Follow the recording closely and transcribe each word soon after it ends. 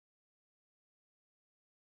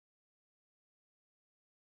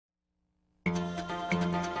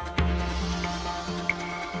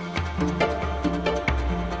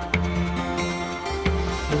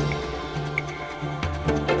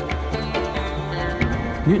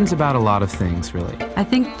Newton's about a lot of things, really. I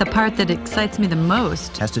think the part that excites me the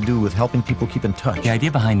most has to do with helping people keep in touch. The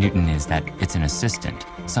idea behind Newton is that it's an assistant,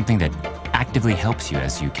 something that actively helps you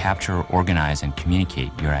as you capture, organize, and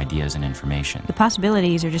communicate your ideas and information. The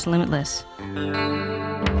possibilities are just limitless.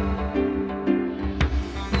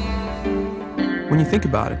 When you think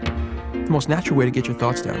about it, the most natural way to get your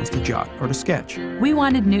thoughts down is to jot or to sketch. We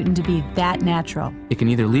wanted Newton to be that natural. It can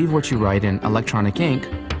either leave what you write in electronic ink,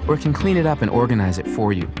 or it can clean it up and organize it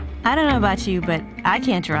for you. I don't know about you, but I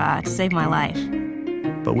can't draw to save my life.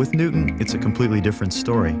 But with Newton, it's a completely different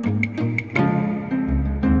story.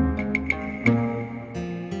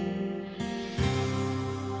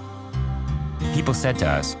 People said to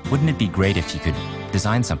us, wouldn't it be great if you could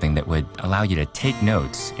design something that would allow you to take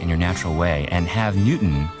notes in your natural way and have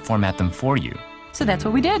Newton format them for you? So that's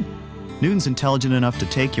what we did. Newton's intelligent enough to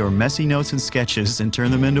take your messy notes and sketches and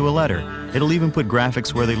turn them into a letter. It'll even put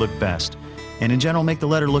graphics where they look best, and in general make the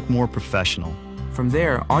letter look more professional. From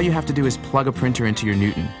there, all you have to do is plug a printer into your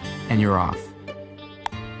Newton, and you're off.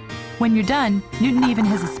 When you're done, Newton even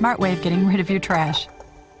has a smart way of getting rid of your trash.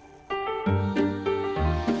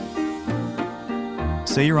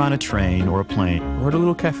 Say you're on a train or a plane. Or at a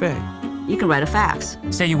little cafe. You can write a fax.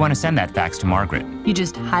 Say you want to send that fax to Margaret. You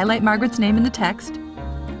just highlight Margaret's name in the text,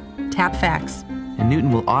 tap fax. And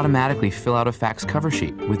Newton will automatically fill out a fax cover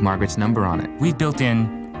sheet with Margaret's number on it. We've built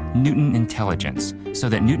in Newton intelligence so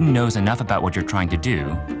that Newton knows enough about what you're trying to do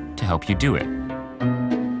to help you do it.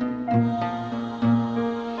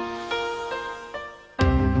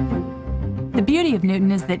 The beauty of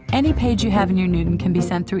Newton is that any page you have in your Newton can be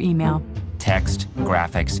sent through email. Text,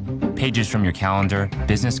 graphics, pages from your calendar,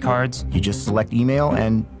 business cards. You just select email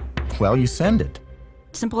and, well, you send it.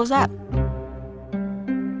 Simple as that.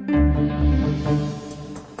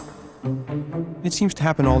 It seems to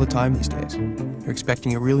happen all the time these days. You're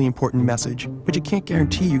expecting a really important message, but you can't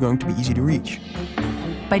guarantee you're going to be easy to reach.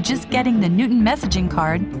 By just getting the Newton messaging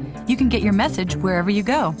card, you can get your message wherever you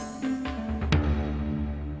go.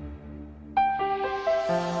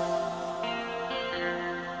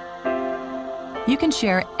 You can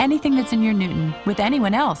share anything that's in your Newton with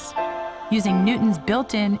anyone else. Using Newton's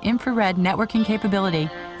built-in infrared networking capability,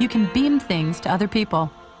 you can beam things to other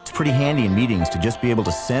people. It's pretty handy in meetings to just be able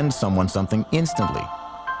to send someone something instantly.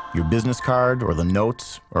 Your business card, or the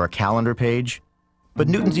notes, or a calendar page. But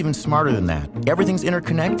Newton's even smarter than that. Everything's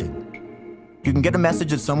interconnected. You can get a message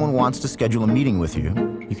that someone wants to schedule a meeting with you.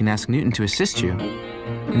 You can ask Newton to assist you.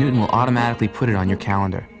 Newton will automatically put it on your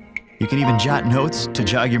calendar. You can even jot notes to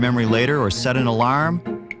jog your memory later or set an alarm.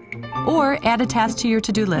 Or add a task to your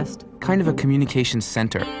to-do list. Kind of a communications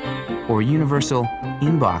center, or universal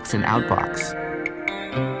inbox and outbox.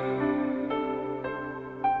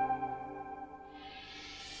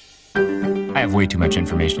 I have way too much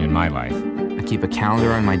information in my life. I keep a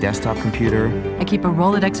calendar on my desktop computer. I keep a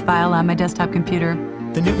Rolodex file on my desktop computer.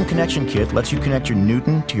 The Newton Connection Kit lets you connect your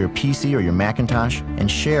Newton to your PC or your Macintosh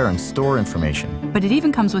and share and store information. But it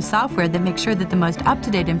even comes with software that makes sure that the most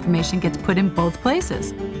up-to-date information gets put in both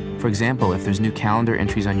places. For example, if there's new calendar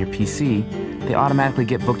entries on your PC, they automatically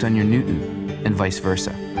get booked on your Newton, and vice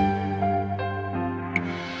versa.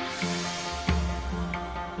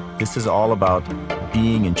 This is all about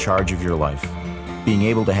being in charge of your life, being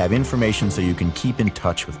able to have information so you can keep in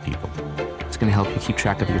touch with people. It's going to help you keep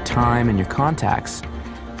track of your time and your contacts,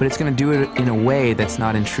 but it's going to do it in a way that's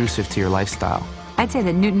not intrusive to your lifestyle. I'd say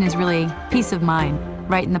that Newton is really peace of mind,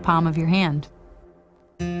 right in the palm of your hand.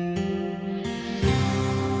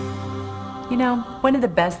 You know, one of the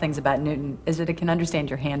best things about Newton is that it can understand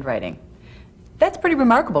your handwriting. That's pretty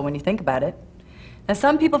remarkable when you think about it. Now,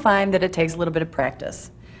 some people find that it takes a little bit of practice.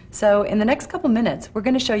 So in the next couple minutes, we're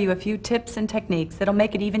going to show you a few tips and techniques that'll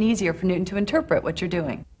make it even easier for Newton to interpret what you're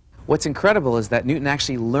doing. What's incredible is that Newton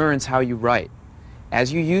actually learns how you write.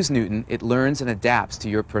 As you use Newton, it learns and adapts to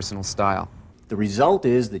your personal style. The result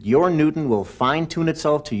is that your Newton will fine-tune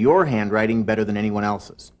itself to your handwriting better than anyone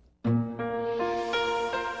else's.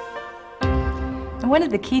 And one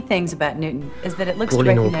of the key things about Newton is that it looks to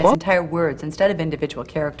recognize entire words instead of individual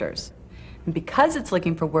characters. And because it's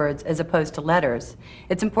looking for words as opposed to letters,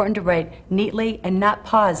 it's important to write neatly and not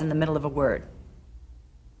pause in the middle of a word.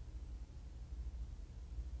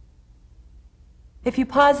 If you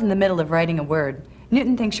pause in the middle of writing a word,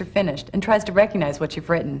 Newton thinks you're finished and tries to recognize what you've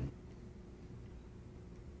written.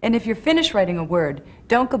 And if you're finished writing a word,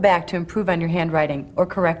 don't go back to improve on your handwriting or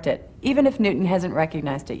correct it, even if Newton hasn't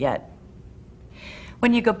recognized it yet.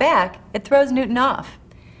 When you go back, it throws Newton off.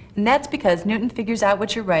 And that's because Newton figures out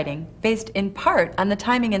what you're writing based in part on the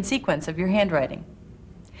timing and sequence of your handwriting.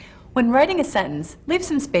 When writing a sentence, leave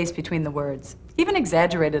some space between the words, even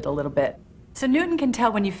exaggerate it a little bit. So Newton can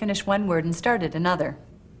tell when you finish one word and started another.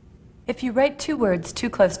 If you write two words too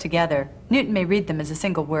close together, Newton may read them as a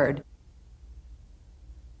single word.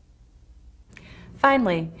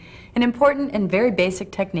 Finally, an important and very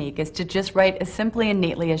basic technique is to just write as simply and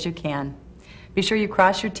neatly as you can. Be sure you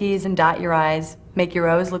cross your T's and dot your I's, make your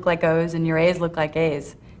O's look like O's and your A's look like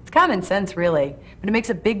A's. It's common sense, really, but it makes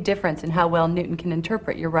a big difference in how well Newton can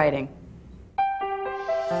interpret your writing.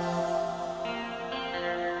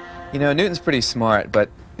 You know, Newton's pretty smart, but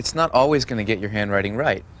it's not always going to get your handwriting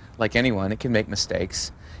right. Like anyone, it can make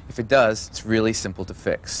mistakes. If it does, it's really simple to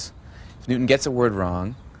fix. If Newton gets a word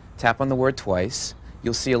wrong, tap on the word twice.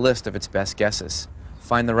 You'll see a list of its best guesses.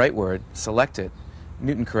 Find the right word, select it.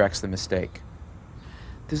 Newton corrects the mistake.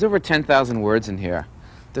 There's over 10,000 words in here.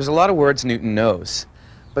 There's a lot of words Newton knows.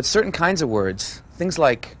 But certain kinds of words, things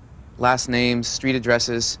like last names, street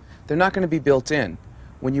addresses, they're not going to be built in.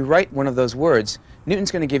 When you write one of those words,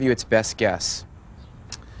 Newton's going to give you its best guess.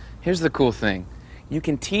 Here's the cool thing. You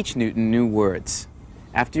can teach Newton new words.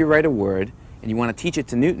 After you write a word and you want to teach it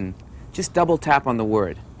to Newton, just double tap on the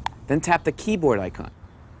word. Then tap the keyboard icon.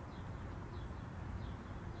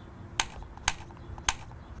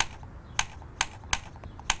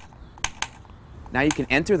 Now you can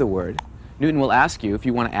enter the word. Newton will ask you if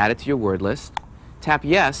you want to add it to your word list. Tap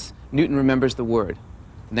yes, Newton remembers the word.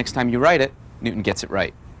 The next time you write it, Newton gets it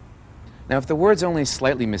right. Now if the word's only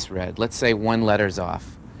slightly misread, let's say one letter's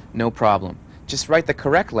off, no problem. Just write the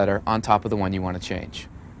correct letter on top of the one you want to change.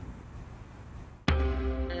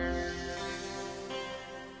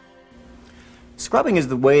 Scrubbing is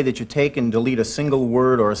the way that you take and delete a single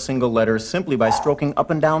word or a single letter simply by stroking up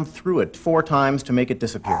and down through it 4 times to make it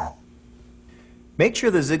disappear. Make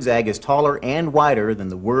sure the zigzag is taller and wider than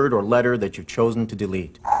the word or letter that you've chosen to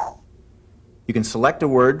delete. You can select a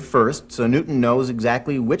word first so Newton knows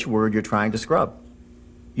exactly which word you're trying to scrub.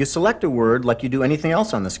 You select a word like you do anything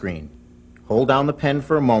else on the screen. Hold down the pen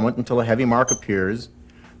for a moment until a heavy mark appears,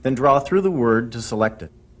 then draw through the word to select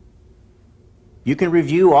it. You can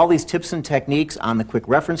review all these tips and techniques on the quick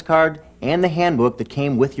reference card and the handbook that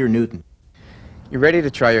came with your Newton. You're ready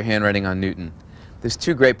to try your handwriting on Newton. There's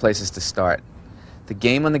 2 great places to start. The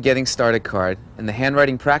game on the Getting Started card and the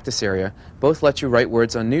handwriting practice area both let you write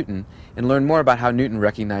words on Newton and learn more about how Newton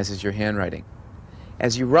recognizes your handwriting.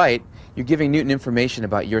 As you write, you're giving Newton information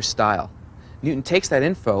about your style. Newton takes that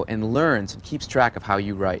info and learns and keeps track of how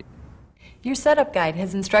you write. Your setup guide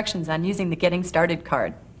has instructions on using the Getting Started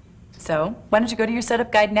card. So, why don't you go to your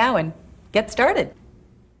setup guide now and get started?